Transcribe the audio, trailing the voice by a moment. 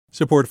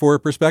Support for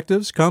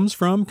Perspectives comes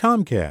from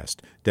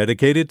Comcast,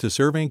 dedicated to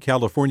serving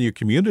California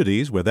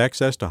communities with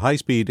access to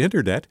high-speed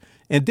internet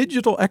and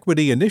digital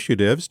equity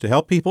initiatives to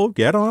help people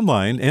get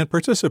online and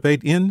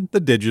participate in the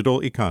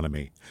digital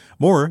economy.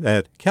 More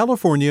at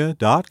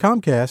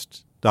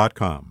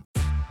california.comcast.com.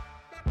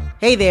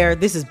 Hey there,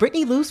 this is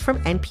Brittany Luce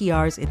from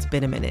NPR's It's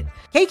Been a Minute.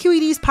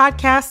 KQED's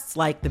podcasts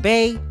like The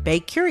Bay,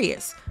 Bay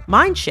Curious,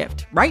 Mind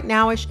Shift, Right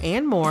Nowish,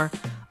 and more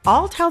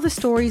all tell the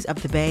stories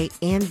of the Bay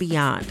and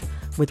beyond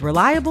with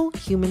reliable,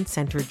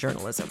 human-centered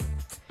journalism.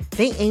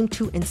 They aim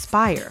to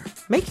inspire,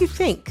 make you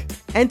think,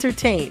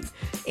 entertain,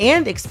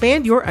 and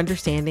expand your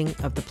understanding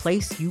of the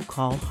place you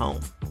call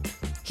home.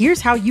 Here's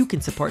how you can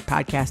support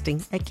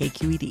podcasting at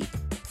KQED.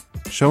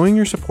 Showing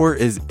your support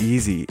is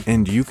easy,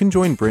 and you can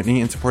join Brittany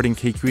in supporting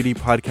KQED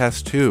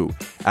Podcast too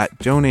at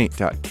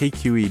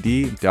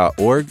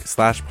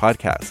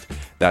donate.kqed.org/podcast.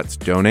 That's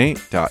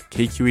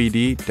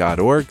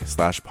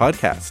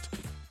donate.kqed.org/podcast.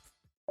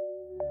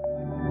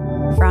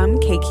 From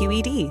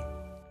KQED.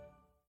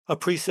 A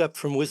precept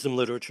from wisdom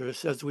literature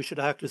says we should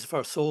act as if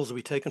our souls will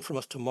be taken from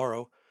us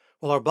tomorrow,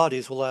 while our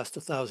bodies will last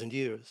 1,000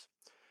 years.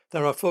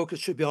 That our focus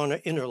should be on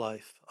our inner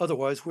life,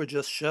 otherwise we're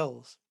just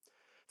shells.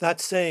 That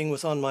saying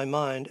was on my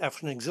mind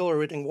after an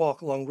exhilarating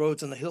walk along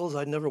roads in the hills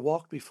I'd never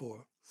walked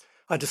before.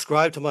 I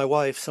described to my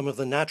wife some of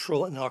the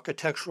natural and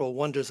architectural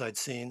wonders I'd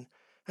seen,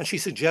 and she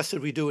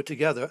suggested we do it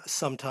together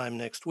sometime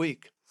next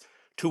week.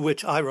 To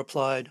which I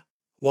replied,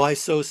 "Why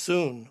so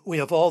soon? We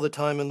have all the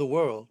time in the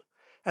world."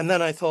 And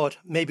then I thought,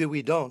 maybe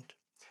we don't.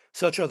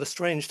 Such are the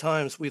strange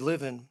times we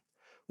live in,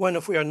 when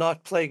if we are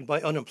not plagued by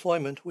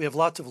unemployment, we have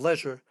lots of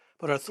leisure,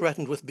 but are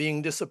threatened with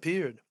being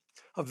disappeared.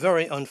 A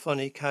very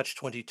unfunny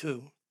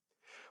catch-22.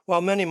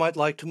 While many might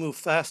like to move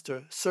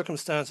faster,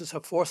 circumstances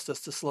have forced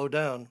us to slow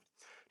down.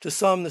 To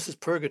some, this is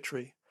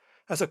purgatory.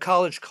 As a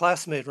college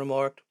classmate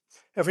remarked,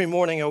 every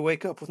morning I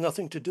wake up with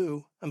nothing to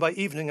do, and by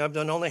evening I've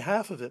done only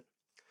half of it.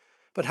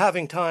 But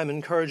having time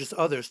encourages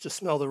others to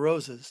smell the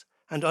roses,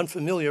 and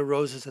unfamiliar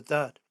roses at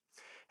that.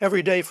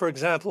 Every day, for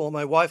example,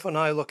 my wife and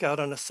I look out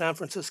on a San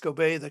Francisco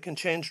bay that can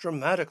change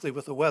dramatically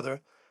with the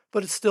weather,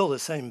 but it's still the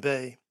same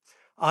bay.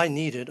 I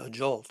needed a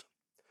jolt.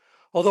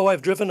 Although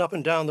I've driven up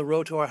and down the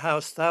road to our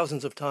house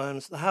thousands of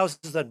times, the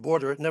houses that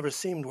border it never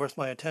seemed worth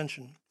my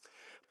attention.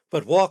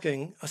 But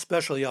walking,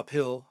 especially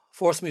uphill,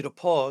 forced me to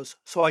pause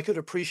so I could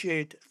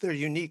appreciate their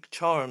unique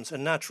charms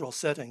and natural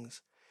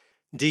settings.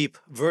 Deep,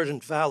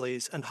 verdant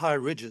valleys and high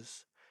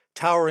ridges,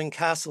 towering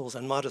castles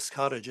and modest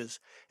cottages.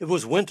 It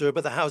was winter,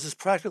 but the houses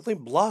practically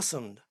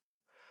blossomed.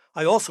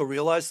 I also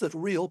realized that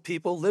real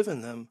people live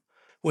in them,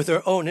 with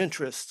their own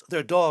interests,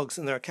 their dogs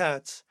and their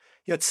cats,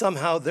 yet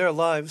somehow their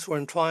lives were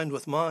entwined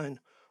with mine.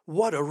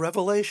 What a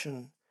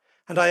revelation!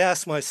 And I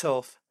asked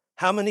myself,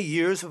 how many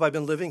years have I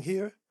been living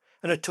here?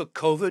 And it took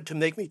COVID to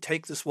make me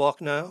take this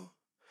walk now?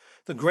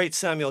 The great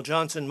Samuel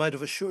Johnson might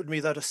have assured me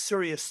that a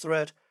serious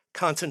threat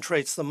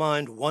concentrates the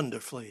mind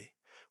wonderfully.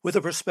 With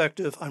a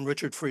perspective, I'm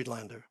Richard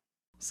Friedlander.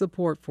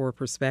 Support for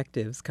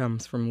Perspectives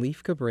comes from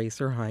Leif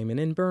Cabraser, Hyman,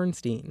 and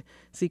Bernstein,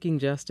 seeking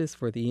justice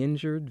for the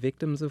injured,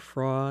 victims of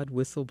fraud,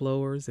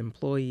 whistleblowers,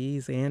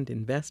 employees, and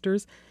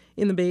investors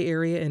in the Bay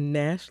Area and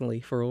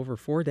nationally for over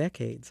 4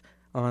 decades.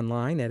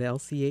 Online at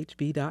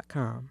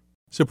lchb.com.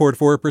 Support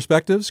for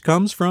Perspectives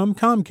comes from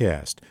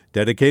Comcast,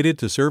 dedicated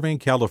to serving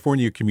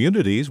California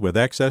communities with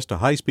access to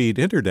high-speed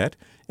internet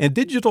and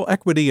digital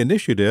equity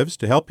initiatives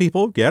to help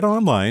people get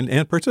online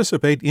and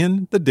participate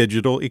in the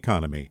digital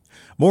economy.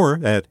 More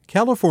at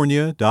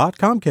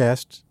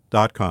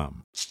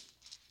california.comcast.com.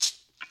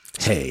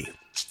 Hey,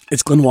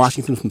 it's Glenn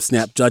Washington from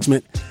Snap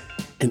Judgment,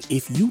 and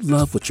if you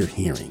love what you're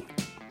hearing,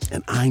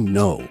 and I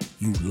know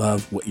you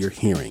love what you're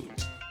hearing,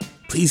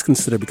 please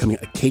consider becoming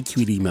a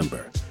KQED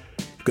member.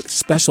 Get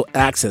special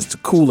access to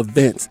cool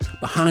events,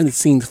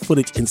 behind-the-scenes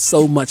footage, and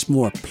so much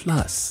more.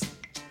 Plus,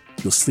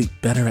 you'll sleep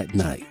better at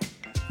night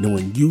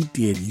knowing you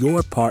did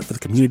your part for the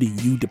community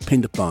you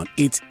depend upon.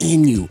 It's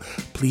in you.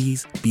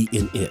 Please be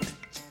in it.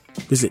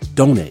 Visit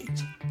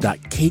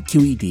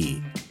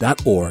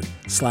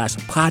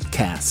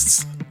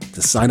donate.kqed.org/podcasts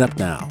to sign up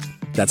now.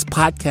 That's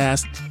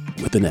podcast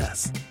with an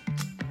S.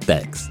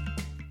 Thanks.